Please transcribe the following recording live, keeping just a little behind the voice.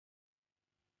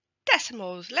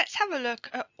decimals. Let's have a look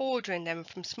at ordering them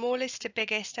from smallest to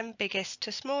biggest and biggest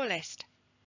to smallest.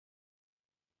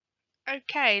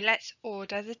 Okay, let's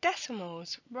order the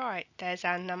decimals. Right, there's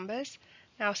our numbers.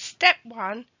 Now step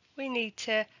 1, we need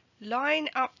to line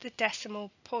up the decimal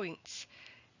points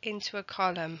into a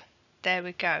column. There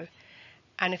we go.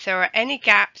 And if there are any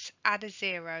gaps, add a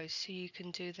 0 so you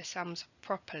can do the sums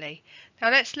properly.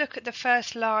 Now let's look at the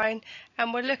first line,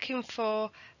 and we're looking for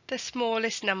the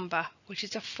smallest number, which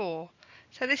is a 4.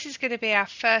 So this is going to be our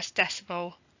first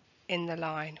decimal in the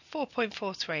line,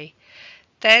 4.43.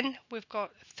 Then we've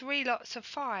got 3 lots of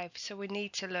 5, so we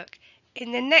need to look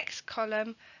in the next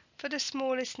column for the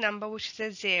smallest number, which is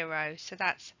a 0, so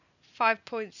that's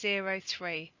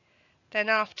 5.03. Then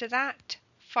after that,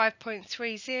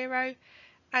 5.30,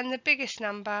 and the biggest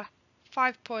number,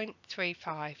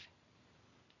 5.35.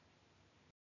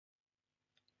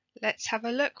 Let's have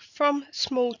a look from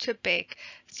small to big.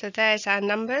 So there's our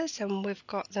numbers, and we've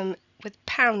got them with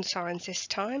pound signs this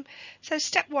time. So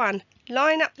step 1,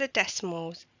 line up the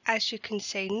decimals. As you can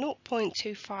see,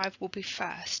 0.25 will be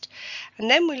first. And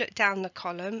then we look down the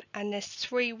column, and there's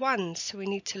 3 ones, so we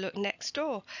need to look next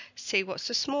door, see what's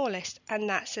the smallest, and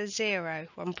that's a 0,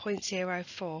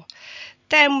 1.04.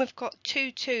 Then we've got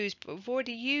 2 2s, but we've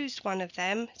already used one of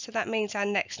them, so that means our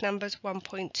next number is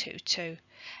 1.22.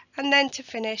 And then to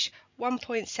finish,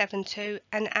 1.72,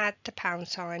 and add the pound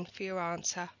sign for your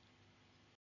answer.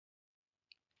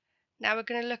 Now we're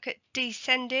going to look at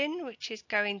descending, which is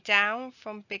going down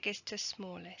from biggest to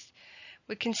smallest.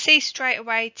 We can see straight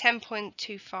away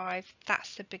 10.25,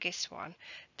 that's the biggest one.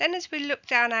 Then as we look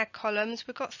down our columns,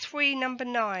 we've got 3 number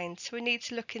 9s, so we need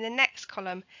to look in the next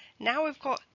column. Now we've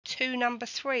got 2 number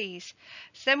 3s,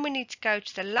 so then we need to go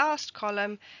to the last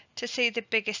column to see the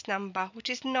biggest number, which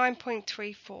is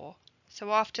 9.34.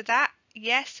 So after that,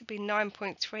 yes, it'll be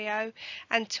 9.30,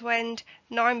 and to end,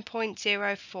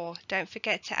 9.04. Don't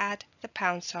forget to add the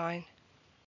pound sign.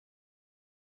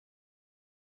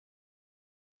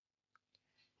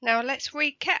 Now let's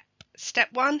recap.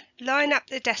 Step 1, line up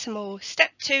the decimal.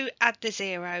 Step 2, add the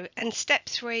 0. And step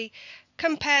 3,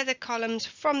 compare the columns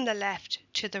from the left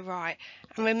to the right.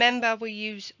 And remember, we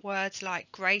use words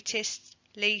like greatest,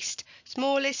 least,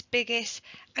 smallest, biggest,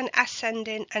 and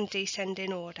ascending and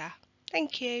descending order.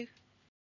 Thank you.